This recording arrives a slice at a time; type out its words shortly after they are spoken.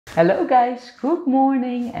Hello guys, good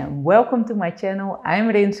morning and welcome to my channel. I'm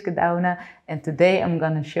Rinske Douna and today I'm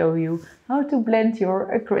gonna show you how to blend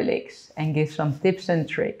your acrylics and give some tips and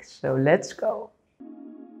tricks. So let's go.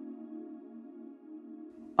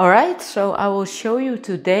 Alright, so I will show you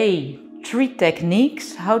today 3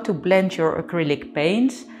 techniques how to blend your acrylic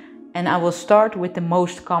paints, and I will start with the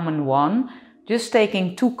most common one, just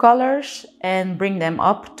taking 2 colors and bring them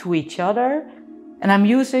up to each other. And I'm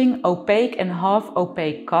using opaque and half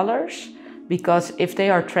opaque colors because if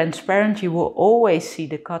they are transparent you will always see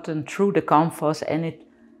the cotton through the canvas, and it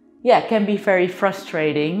can be very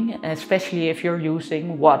frustrating, especially if you're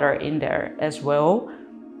using water in there as well.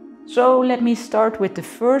 So let me start with the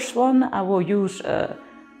first one. I will use a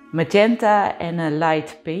magenta and a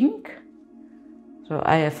light pink. So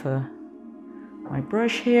I have my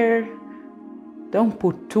brush here. Don't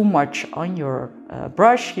put too much on your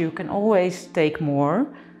brush, you can always take more.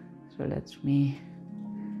 So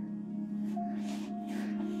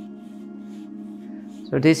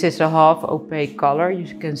So this is a half opaque color,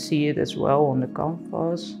 you can see it as well on the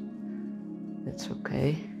canvas. That's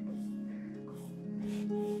okay.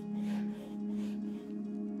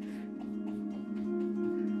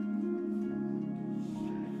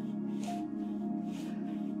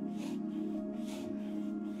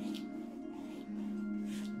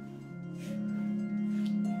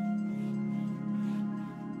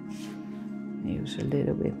 Use a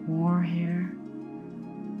little bit more here.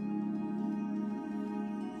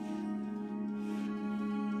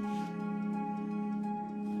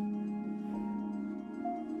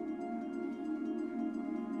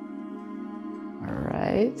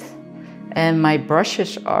 Alright, and my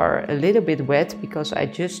brushes are a little bit wet because I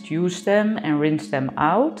just used them and rinsed them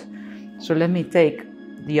out. So let me take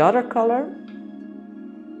the other color,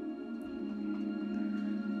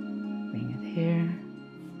 bring it here.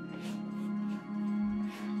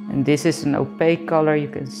 And this is an opaque color, you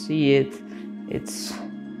can see it. It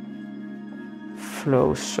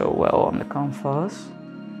flows so well on the canvas.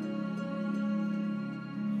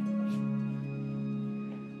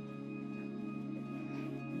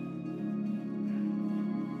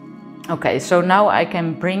 Okay, so now I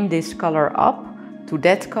can bring this color up to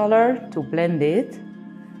that color to blend it.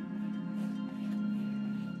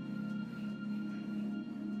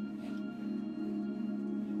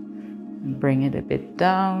 Bring it a bit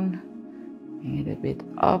down, bring it a bit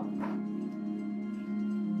up.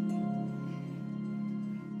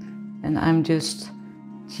 And I'm just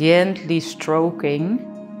gently stroking.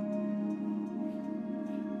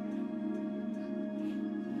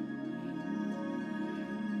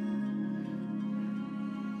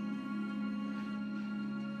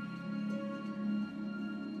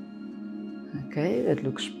 Okay, that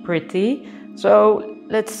looks pretty. So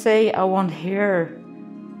let's say I want here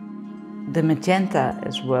the magenta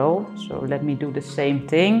as well, so let me do the same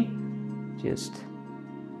thing,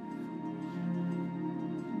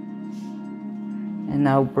 and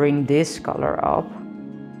now bring this color up.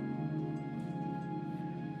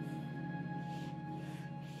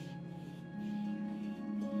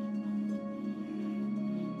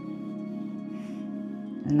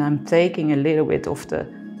 And I'm taking a little bit of the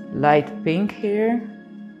light pink here,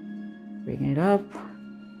 bring it up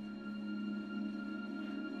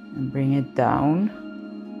and bring it down.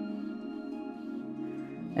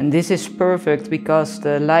 And this is perfect because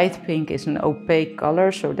the light pink is an opaque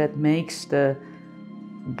color, so that makes the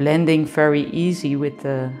blending very easy with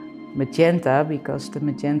the magenta, because the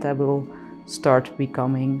magenta will start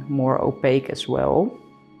becoming more opaque as well.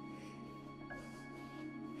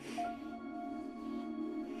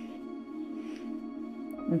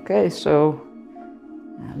 Okay, so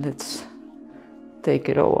let's take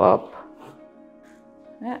it all up.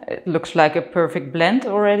 Yeah, it looks like a perfect blend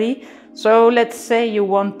already. So let's say you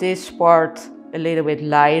want this part a little bit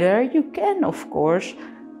lighter. You can, of course.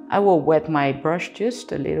 I will wet my brush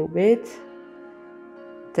just a little bit.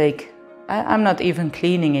 I'm not even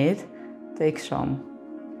cleaning it. Take some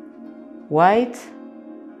white.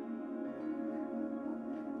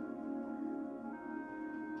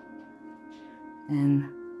 And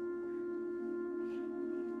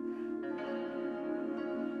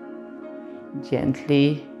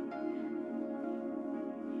gently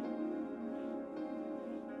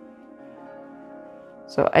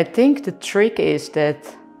so I think the trick is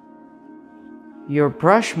that your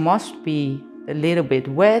brush must be a little bit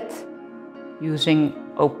wet, using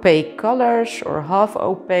opaque colors or half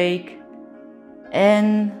opaque,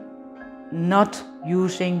 and not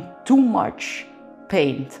using too much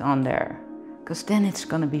paint on there, because then it's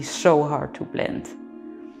gonna be so hard to blend.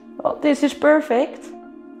 Well, this is perfect.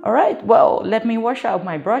 All right, well, let me wash out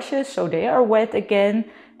my brushes so they are wet again,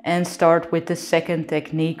 and start with the second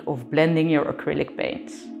technique of blending your acrylic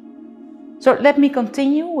paints. So let me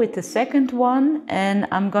continue with the second one, and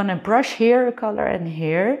I'm gonna brush here a color and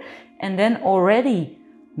here, and then already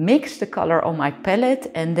mix the color on my palette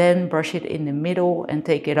and then brush it in the middle and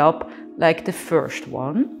take it up like the first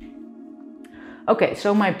one. Okay,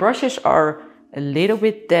 so my brushes are a little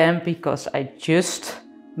bit damp because I just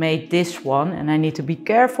made this one, and I need to be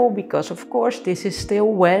careful because of course this is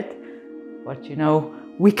still wet, but you know,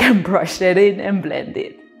 we can brush that in and blend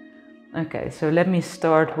it. Okay, so let me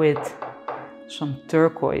start with some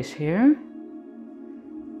turquoise here.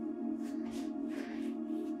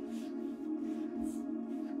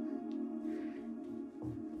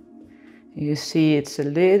 You see it's a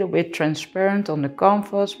little bit transparent on the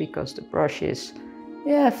canvas because the brush is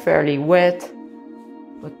fairly wet,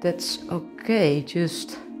 but that's okay.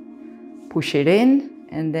 Just push it in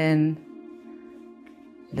and then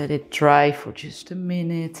let it dry for just a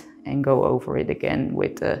minute and go over it again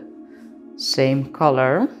with the same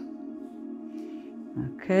color.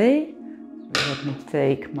 Okay, so let me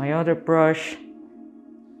take my other brush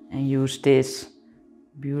and use this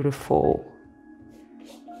beautiful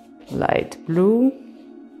light blue.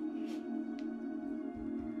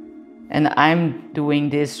 And I'm doing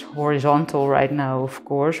this horizontal right now, of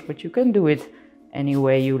course, but you can do it any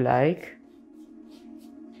way you like.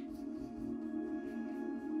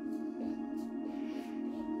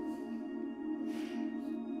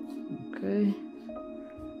 Okay.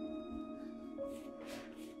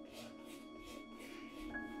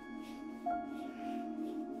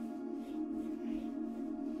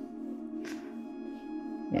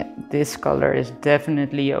 Yeah, this color is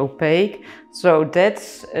definitely opaque, so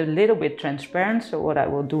that's a little bit transparent. So what I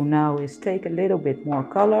will do now is take a little bit more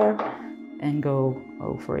color and go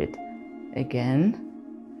over it again.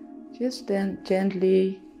 Just then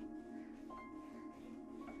gently.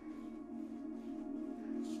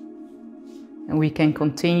 And we can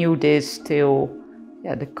continue this till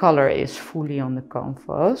the color is fully on the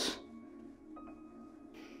canvas.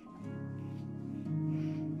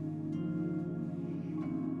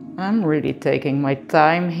 I'm really taking my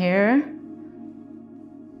time here.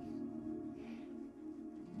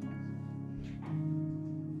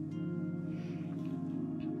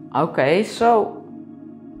 Okay, so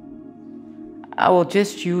I will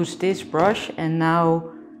just use this brush and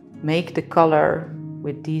now make the color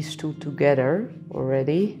with these two together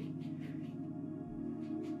already.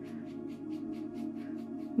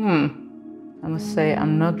 I must say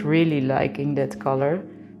I'm not really liking that color,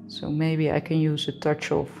 so maybe I can use a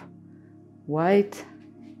touch of white.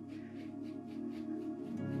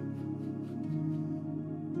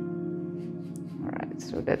 Alright,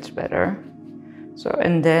 so that's better. So,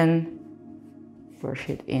 and then brush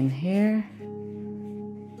it in here.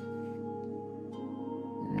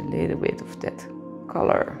 A little bit of that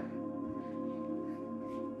color.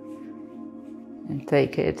 And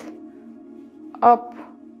take it up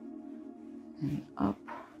and up.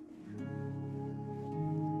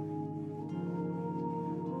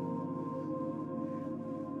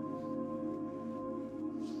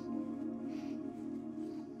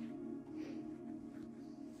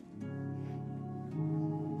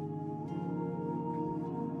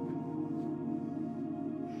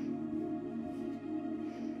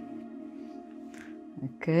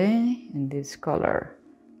 Okay, and this color,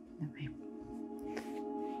 let me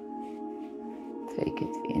take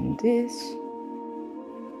it in this.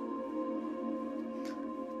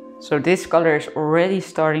 So this color is already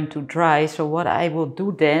starting to dry, so what I will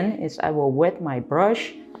do then is I will wet my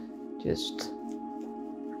brush just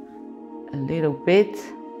a little bit.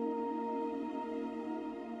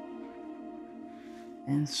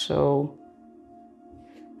 And so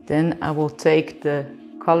then I will take the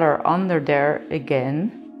color under there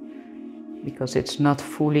again, because it's not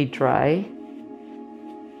fully dry.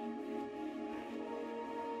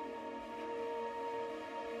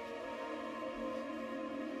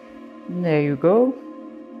 And there you go.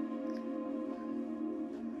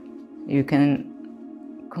 You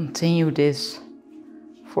can continue this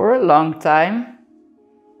for a long time.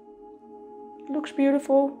 It looks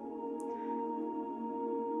beautiful.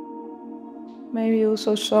 Maybe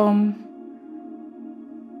also some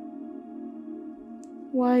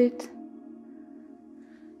white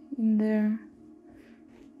in there.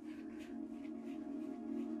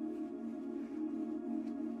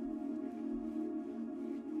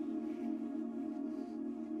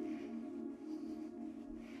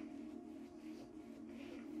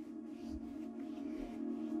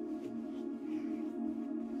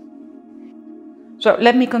 So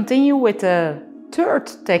let me continue with the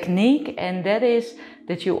third technique, and that is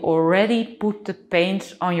that you already put the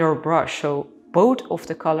paints on your brush. So both of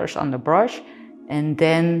the colors on the brush and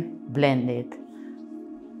then blend it.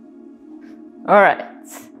 All right,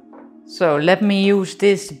 so let me use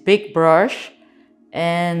this big brush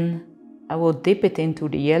and I will dip it into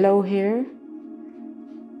the yellow here.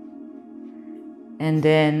 And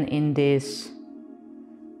then in this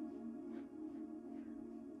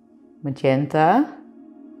magenta.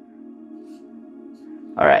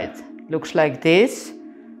 All right, looks like this.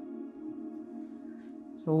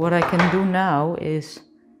 So what I can do now is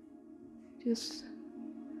just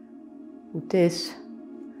put this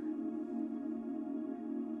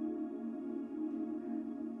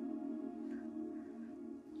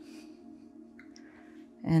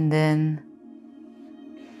and then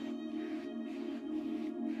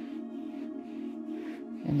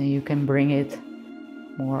you can bring it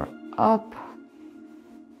more up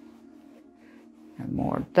and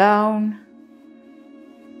more down.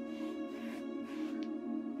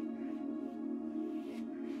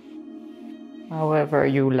 However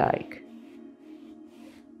you like.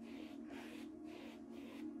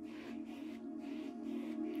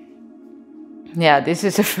 Yeah, this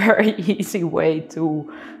is a very easy way to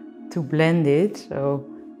blend it. So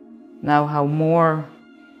now how more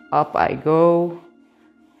up I go,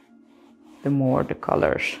 the more the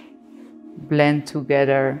colors blend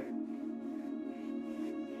together.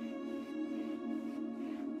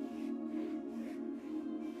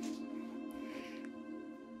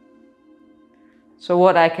 So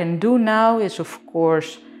what I can do now is, of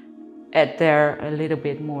course, add there a little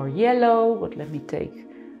bit more yellow, but let me take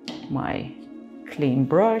my clean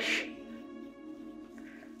brush.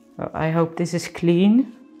 I hope this is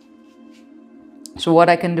clean. So what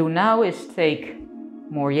I can do now is take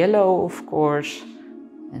more yellow, of course,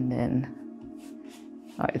 and then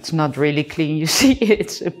it's not really clean, you see,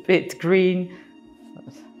 it's a bit green,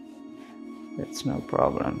 but that's no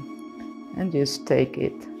problem. And just take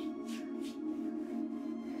it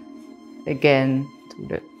again to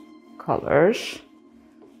the colors.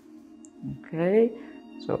 Okay,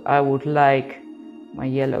 so I would like my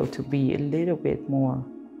yellow to be a little bit more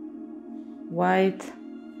white.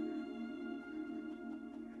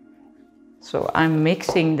 So I'm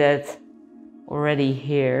mixing that already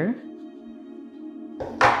here.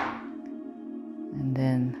 And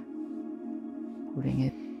then putting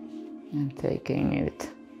it and taking it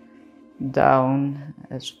down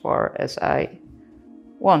as far as I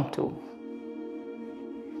want to.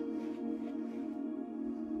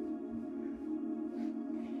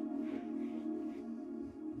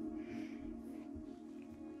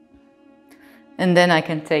 And then I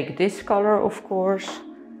can take this color, of course.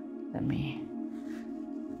 Let me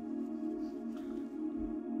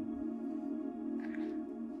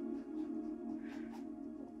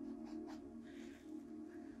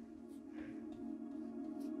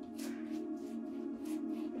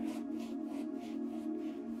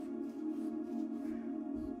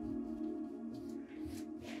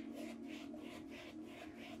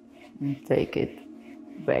and take it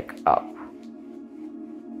back up.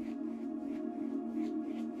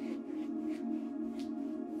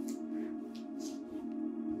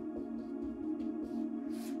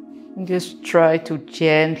 And just try to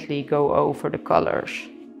gently go over the colors.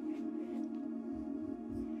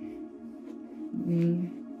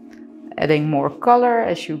 Adding more color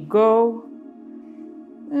as you go.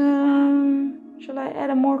 Shall I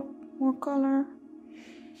add more color?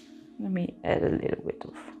 Let me add a little bit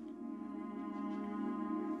of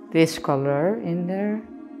this color in there.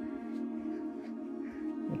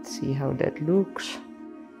 Let's see how that looks.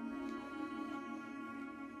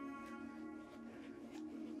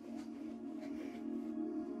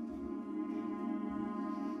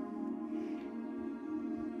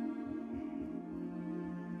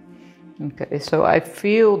 Okay, so I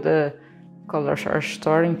feel the colors are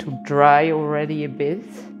starting to dry already a bit.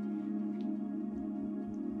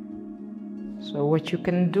 So what you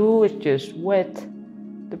can do is just wet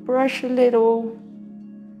the brush a little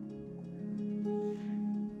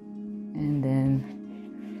and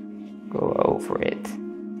then go over it.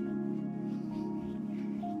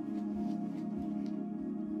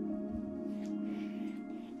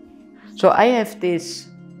 So I have this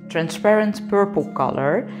transparent purple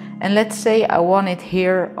color, and let's say I want it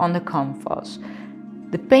here on the canvas.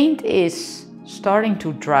 The paint is starting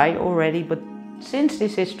to dry already, but since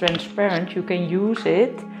this is transparent, you can use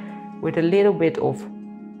it with a little bit of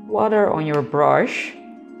water on your brush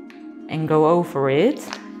and go over it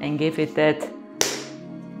and give it that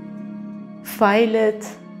violet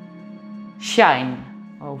shine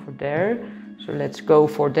over there. So let's go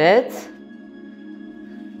for that.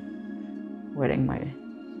 wetting my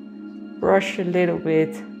brush a little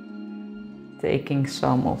bit, taking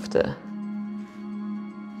some of the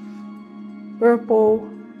purple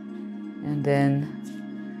and then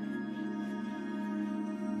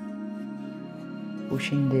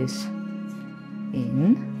pushing this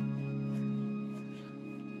in.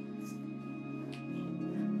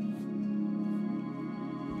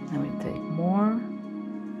 And we take more.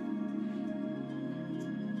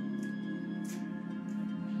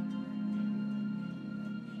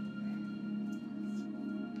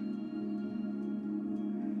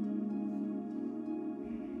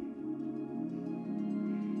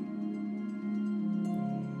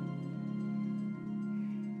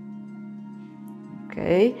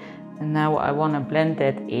 Okay, and now I want to blend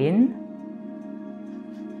that in.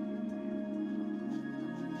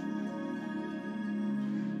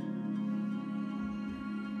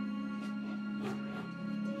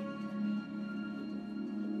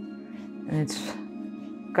 And it's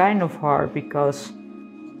kind of hard because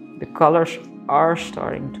the colors are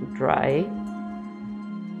starting to dry.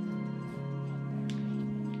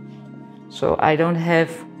 So I don't have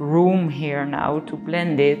room here now to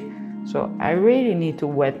blend it. So I really need to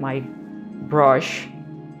wet my brush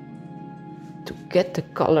to get the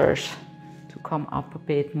colors to come up a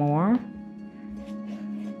bit more.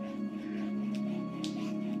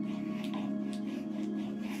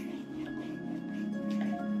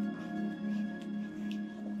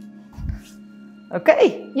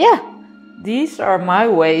 Okay, yeah, these are my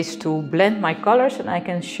ways to blend my colors, and I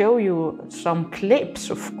can show you some clips,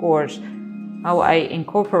 of course, how I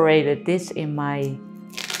incorporated this in my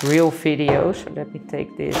real video. So let me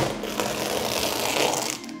take this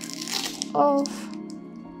off.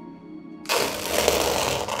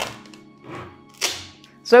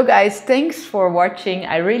 So guys, thanks for watching.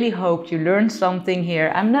 I really hope you learned something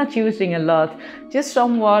here. I'm not using a lot, just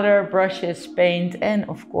some water, brushes, paint, and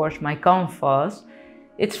of course my canvas.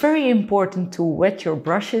 It's very important to wet your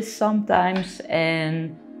brushes sometimes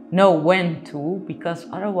and know when to, because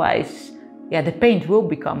otherwise, yeah, the paint will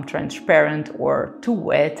become transparent or too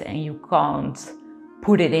wet and you can't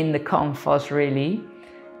put it in the canvas really.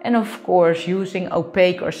 And of course, using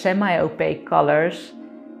opaque or semi-opaque colors.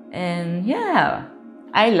 And yeah,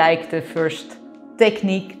 I like the first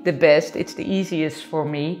technique the best. It's the easiest for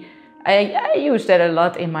me. I use that a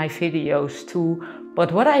lot in my videos too.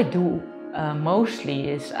 But what I do mostly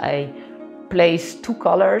is I place two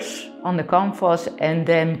colors on the canvas and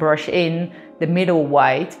then brush in the middle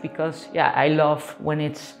white, because yeah, I love when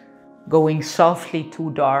it's going softly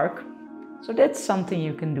too dark. So that's something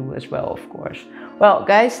you can do as well, of course. Well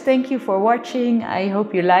guys, thank you for watching. I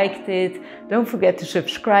hope you liked it. Don't forget to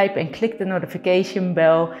subscribe and click the notification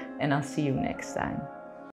bell, and I'll see you next time.